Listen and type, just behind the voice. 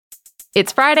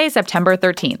It's Friday, September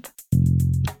 13th.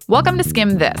 Welcome to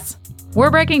Skim This. We're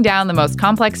breaking down the most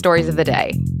complex stories of the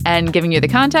day and giving you the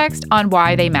context on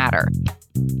why they matter.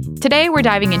 Today, we're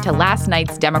diving into last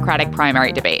night's Democratic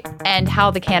primary debate and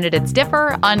how the candidates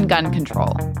differ on gun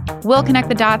control. We'll connect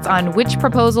the dots on which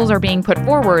proposals are being put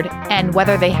forward and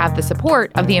whether they have the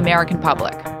support of the American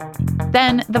public.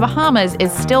 Then, the Bahamas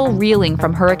is still reeling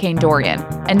from Hurricane Dorian,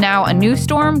 and now a new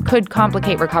storm could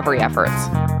complicate recovery efforts.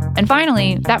 And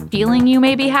finally, that feeling you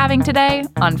may be having today,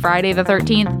 on Friday the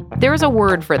 13th, there's a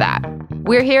word for that.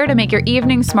 We're here to make your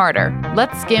evening smarter.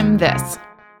 Let's skim this.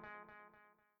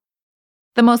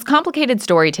 The most complicated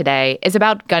story today is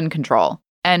about gun control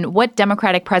and what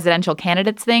Democratic presidential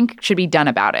candidates think should be done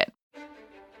about it.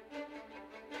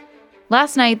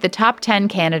 Last night, the top 10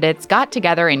 candidates got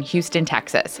together in Houston,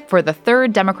 Texas, for the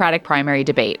third Democratic primary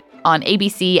debate on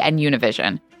ABC and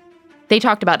Univision. They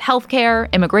talked about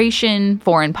healthcare, immigration,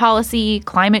 foreign policy,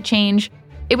 climate change.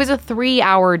 It was a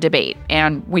 3-hour debate,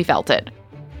 and we felt it.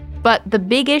 But the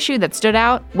big issue that stood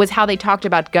out was how they talked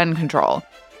about gun control.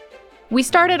 We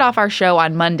started off our show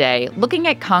on Monday looking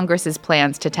at Congress's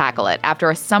plans to tackle it after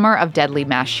a summer of deadly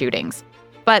mass shootings.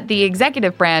 But the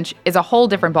executive branch is a whole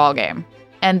different ballgame.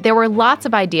 And there were lots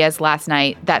of ideas last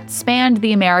night that spanned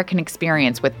the American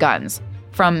experience with guns.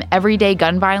 From everyday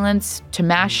gun violence to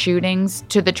mass shootings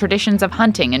to the traditions of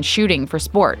hunting and shooting for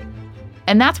sport.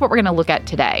 And that's what we're going to look at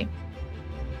today.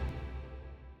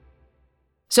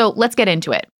 So let's get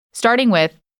into it, starting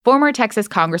with former Texas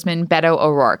Congressman Beto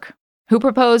O'Rourke, who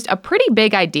proposed a pretty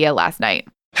big idea last night.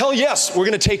 Hell yes, we're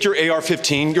going to take your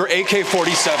AR-15, your AK-47. We're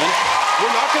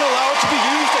not going to allow it to be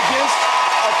used against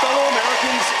our fellow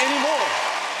Americans anymore.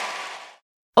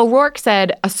 O'Rourke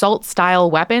said assault-style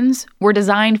weapons were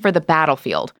designed for the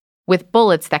battlefield, with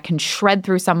bullets that can shred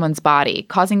through someone's body,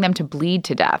 causing them to bleed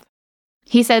to death.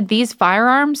 He said these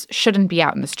firearms shouldn't be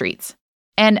out in the streets.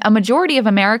 And a majority of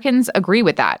Americans agree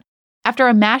with that. After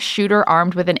a mass shooter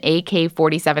armed with an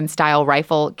AK-47-style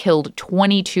rifle killed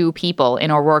 22 people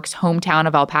in O'Rourke's hometown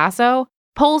of El Paso,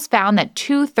 polls found that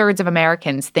 2/3 of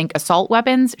Americans think assault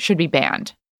weapons should be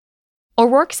banned.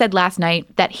 O'Rourke said last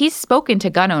night that he's spoken to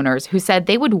gun owners who said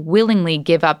they would willingly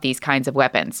give up these kinds of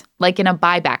weapons, like in a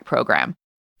buyback program.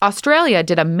 Australia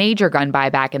did a major gun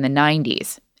buyback in the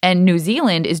 90s, and New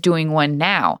Zealand is doing one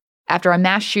now, after a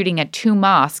mass shooting at 2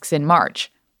 mosques in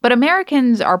March. But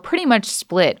Americans are pretty much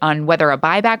split on whether a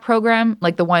buyback program,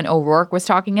 like the one O'Rourke was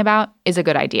talking about, is a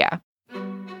good idea.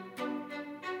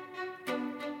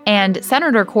 And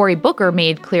Senator Cory Booker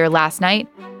made clear last night,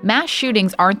 mass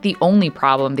shootings aren't the only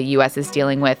problem the U.S. is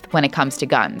dealing with when it comes to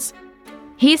guns.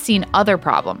 He's seen other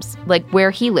problems, like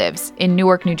where he lives, in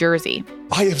Newark, New Jersey.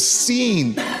 I have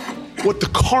seen what the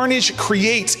carnage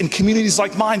creates in communities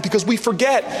like mine because we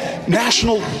forget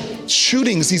national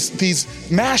shootings,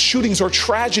 these mass shootings are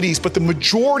tragedies, but the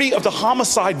majority of the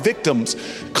homicide victims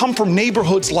come from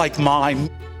neighborhoods like mine.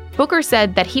 Booker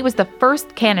said that he was the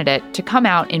first candidate to come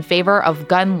out in favor of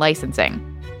gun licensing.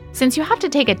 Since you have to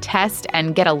take a test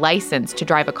and get a license to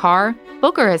drive a car,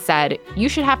 Booker has said you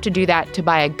should have to do that to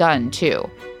buy a gun, too.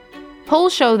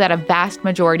 Polls show that a vast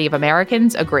majority of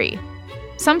Americans agree.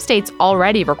 Some states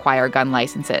already require gun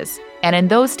licenses, and in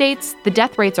those states, the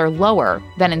death rates are lower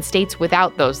than in states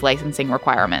without those licensing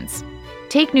requirements.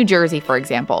 Take New Jersey, for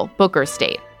example, Booker's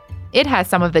state. It has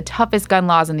some of the toughest gun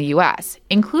laws in the U.S.,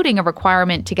 including a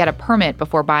requirement to get a permit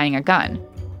before buying a gun.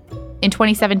 In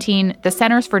 2017, the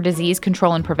Centers for Disease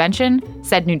Control and Prevention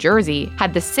said New Jersey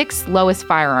had the 6th lowest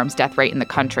firearms death rate in the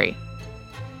country.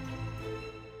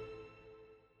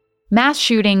 Mass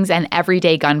shootings and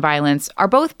everyday gun violence are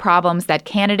both problems that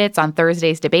candidates on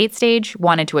Thursday's debate stage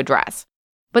wanted to address.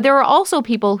 But there are also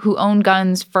people who own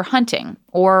guns for hunting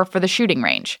or for the shooting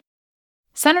range.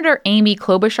 Senator Amy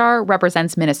Klobuchar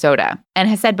represents Minnesota and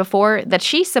has said before that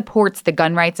she supports the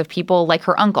gun rights of people like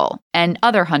her uncle and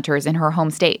other hunters in her home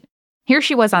state. Here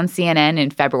she was on CNN in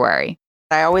February.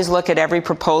 I always look at every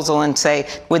proposal and say,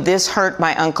 would this hurt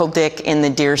my Uncle Dick in the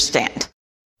deer stand?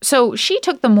 So she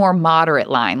took the more moderate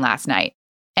line last night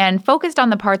and focused on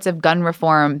the parts of gun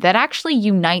reform that actually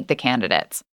unite the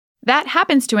candidates. That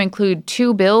happens to include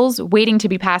 2 bills waiting to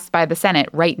be passed by the Senate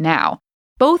right now.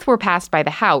 Both were passed by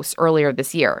the House earlier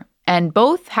this year, and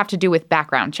both have to do with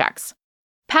background checks.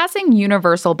 Passing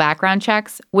universal background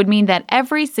checks would mean that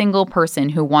every single person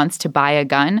who wants to buy a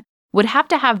gun would have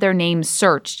to have their names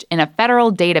searched in a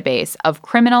federal database of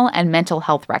criminal and mental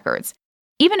health records,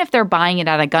 even if they're buying it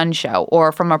at a gun show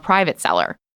or from a private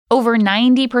seller. Over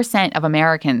 90% of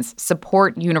Americans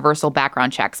support universal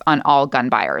background checks on all gun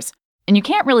buyers. And you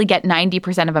can't really get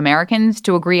 90% of Americans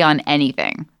to agree on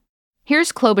anything.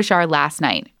 Here's Klobuchar last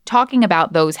night talking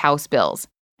about those House bills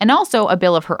and also a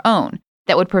bill of her own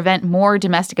that would prevent more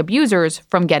domestic abusers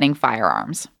from getting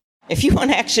firearms. If you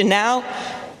want action now,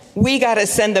 we got to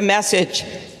send the message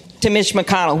to Mitch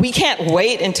McConnell. We can't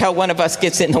wait until one of us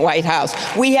gets in the White House.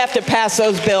 We have to pass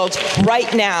those bills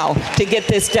right now to get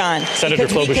this done. Senator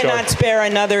because we cannot spare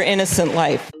another innocent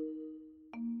life.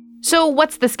 So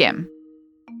what's the skim?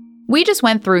 We just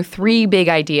went through 3 big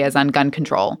ideas on gun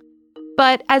control.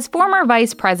 But as former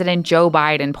Vice President Joe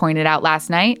Biden pointed out last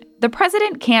night, the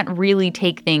president can't really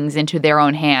take things into their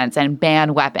own hands and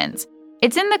ban weapons.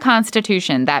 It's in the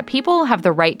Constitution that people have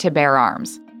the right to bear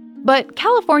arms. But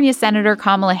California Senator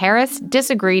Kamala Harris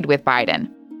disagreed with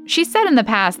Biden. She said in the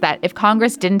past that if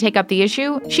Congress didn't take up the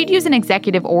issue, she'd use an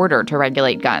executive order to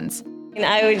regulate guns.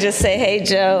 I would just say, hey,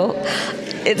 Joe,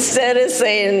 instead of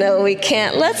saying no, we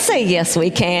can't, let's say yes, we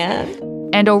can.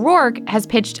 And O'Rourke has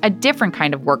pitched a different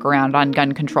kind of workaround on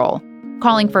gun control,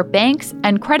 calling for banks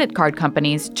and credit card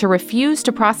companies to refuse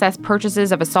to process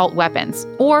purchases of assault weapons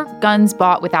or guns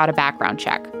bought without a background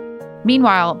check.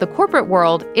 Meanwhile, the corporate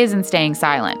world isn't staying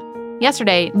silent.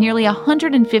 Yesterday, nearly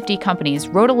 150 companies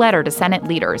wrote a letter to Senate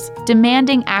leaders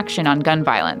demanding action on gun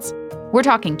violence. We're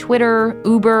talking Twitter,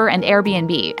 Uber, and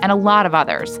Airbnb, and a lot of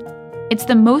others. It's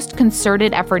the most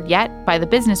concerted effort yet by the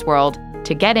business world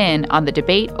to get in on the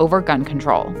debate over gun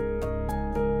control.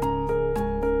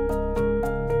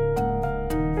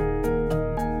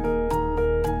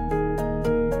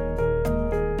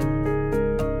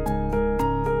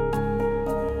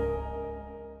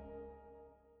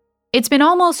 It's been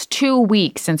almost 2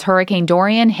 weeks since Hurricane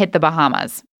Dorian hit the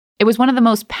Bahamas. It was one of the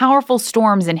most powerful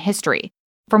storms in history.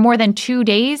 For more than 2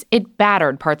 days, it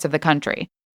battered parts of the country.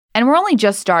 And we're only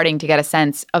just starting to get a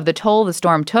sense of the toll the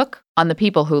storm took on the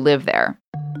people who live there.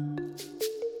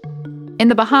 In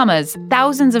the Bahamas,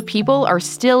 thousands of people are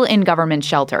still in government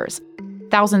shelters.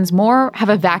 Thousands more have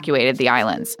evacuated the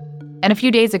islands. And a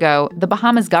few days ago, the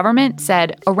Bahamas government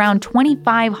said around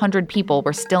 2,500 people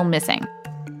were still missing.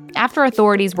 After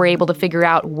authorities were able to figure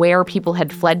out where people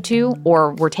had fled to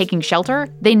or were taking shelter,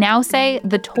 they now say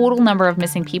the total number of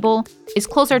missing people is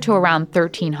closer to around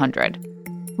 1,300.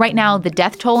 Right now, the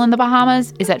death toll in the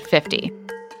Bahamas is at 50.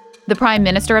 The Prime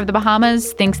Minister of the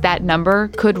Bahamas thinks that number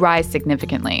could rise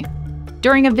significantly.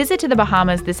 During a visit to the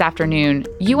Bahamas this afternoon,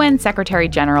 UN Secretary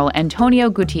General Antonio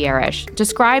Guterres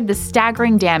described the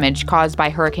staggering damage caused by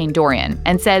Hurricane Dorian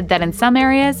and said that in some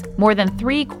areas, more than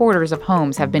 3/4 of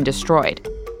homes have been destroyed.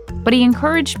 But he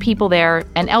encouraged people there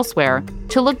and elsewhere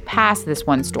to look past this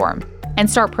one storm and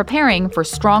start preparing for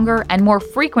stronger and more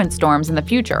frequent storms in the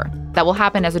future that will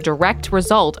happen as a direct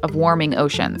result of warming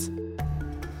oceans.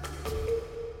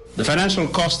 The financial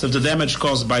cost of the damage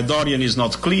caused by Dorian is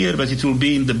not clear, but it will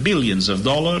be in the billions of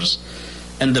dollars,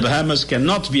 and the Bahamas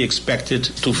cannot be expected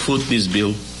to foot this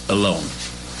bill alone.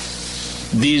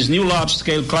 These new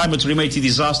large-scale climate-related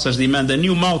disasters demand a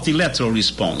new multilateral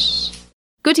response.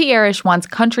 Guterres wants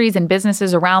countries and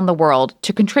businesses around the world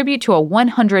to contribute to a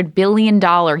 $100 billion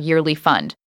yearly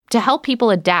fund to help people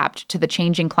adapt to the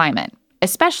changing climate,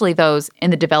 especially those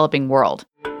in the developing world.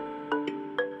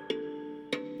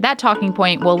 That talking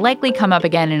point will likely come up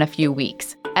again in a few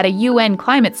weeks at a UN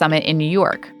climate summit in New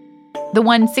York. The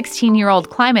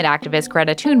 16-year-old climate activist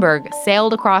Greta Thunberg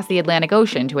sailed across the Atlantic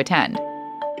Ocean to attend.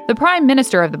 The Prime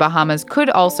Minister of the Bahamas could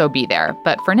also be there,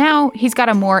 but for now, he's got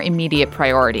a more immediate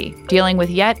priority, dealing with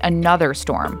yet another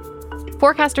storm.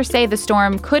 Forecasters say the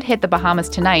storm could hit the Bahamas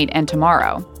tonight and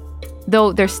tomorrow.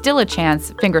 Though there's still a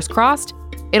chance, fingers crossed,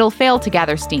 it'll fail to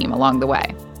gather steam along the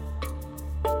way.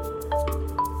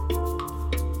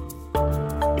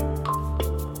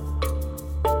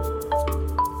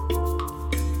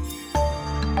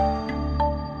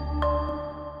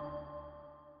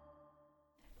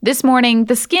 This morning,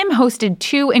 The Skim hosted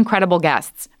 2 incredible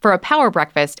guests for a power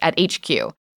breakfast at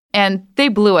HQ, and they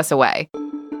blew us away.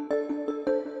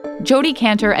 Jodi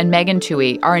Kantor and Megan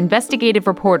Twohey are investigative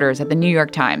reporters at the New York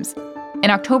Times.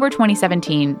 In October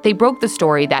 2017, they broke the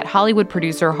story that Hollywood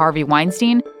producer Harvey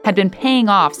Weinstein had been paying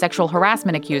off sexual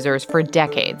harassment accusers for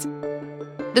decades.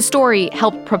 The story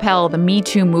helped propel the Me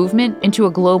Too movement into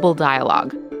a global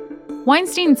dialogue.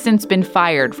 Weinstein's since been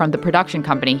fired from the production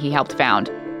company he helped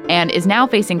found, and is now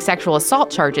facing sexual assault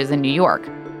charges in New York.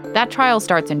 That trial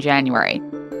starts in January.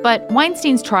 But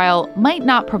Weinstein's trial might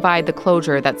not provide the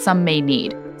closure that some may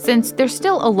need, since there's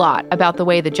still a lot about the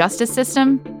way the justice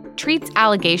system treats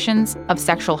allegations of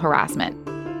sexual harassment.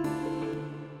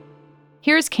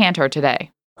 Here's Kantor today.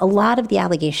 A lot of the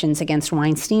allegations against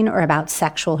Weinstein are about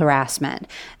sexual harassment.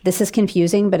 This is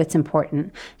confusing, but it's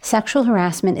important. Sexual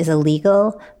harassment is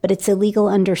illegal, but it's illegal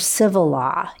under civil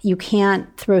law. You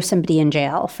can't throw somebody in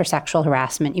jail for sexual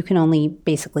harassment. You can only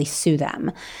basically sue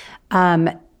them.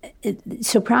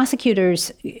 so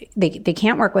prosecutors, they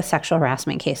can't work with sexual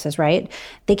harassment cases, right?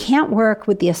 They can't work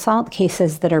with the assault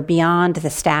cases that are beyond the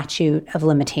statute of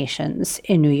limitations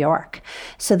in New York.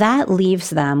 So that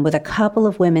leaves them with a couple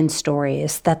of women's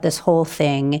stories that this whole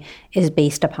thing is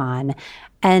based upon.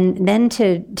 And then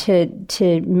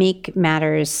to make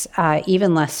matters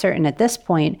even less certain at this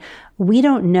point, we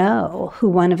don't know who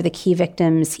one of the key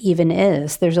victims even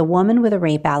is. There's a woman with a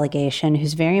rape allegation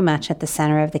who's very much at the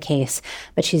center of the case,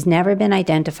 but she's never been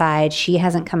identified. She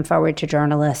hasn't come forward to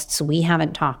journalists. We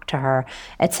haven't talked to her,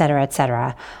 et cetera, et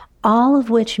cetera. All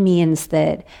of which means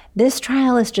that this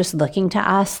trial is just looking to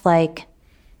us like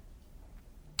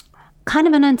kind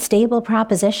of an unstable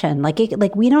proposition. Like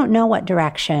we don't know what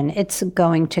direction it's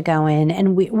going to go in,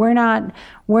 and we're not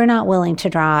willing to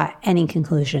draw any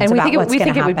conclusions about what's going to happen. We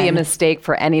think it would be a mistake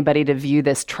for anybody to view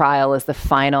this trial as the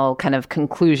final kind of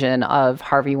conclusion of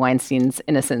Harvey Weinstein's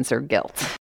innocence or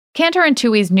guilt. Cantor and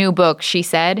Tuohy's new book, She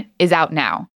Said, is out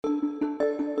now.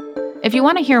 If you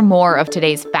want to hear more of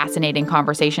today's fascinating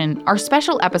conversation, our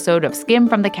special episode of Skim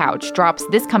from the Couch drops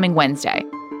this coming Wednesday.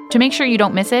 To make sure you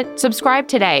don't miss it, subscribe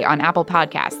today on Apple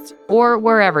Podcasts or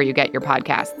wherever you get your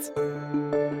podcasts.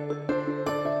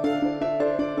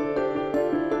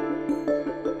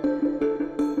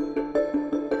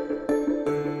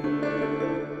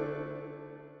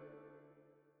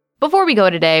 Before we go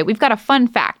today, we've got a fun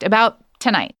fact about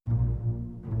tonight.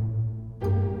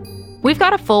 We've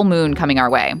got a full moon coming our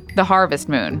way, the harvest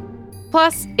moon.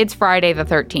 Plus, it's Friday the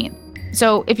 13th.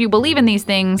 So if you believe in these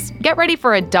things, get ready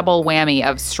for a double whammy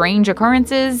of strange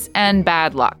occurrences and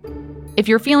bad luck. If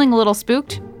you're feeling a little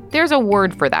spooked, there's a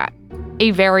word for that.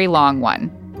 A very long one.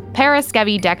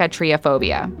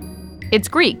 Paraskevidekatriaphobia. It's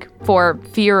Greek for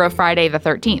fear of Friday the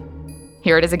 13th.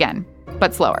 Here it is again,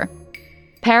 but slower.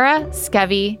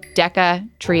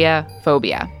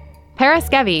 Paraskevidekatriaphobia.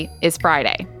 Paraskevi is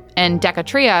Friday, and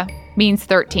dekatria means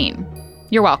 13.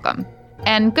 You're welcome.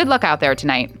 And good luck out there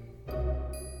tonight.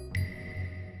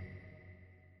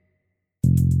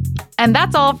 And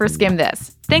that's all for Skim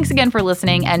This. Thanks again for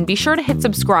listening, and be sure to hit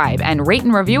subscribe and rate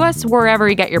and review us wherever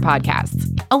you get your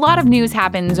podcasts. A lot of news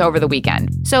happens over the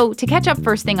weekend, so to catch up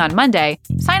first thing on Monday,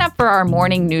 sign up for our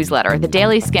morning newsletter, The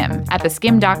Daily Skim, at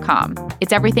theskim.com.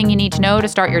 It's everything you need to know to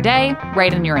start your day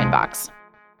right in your inbox.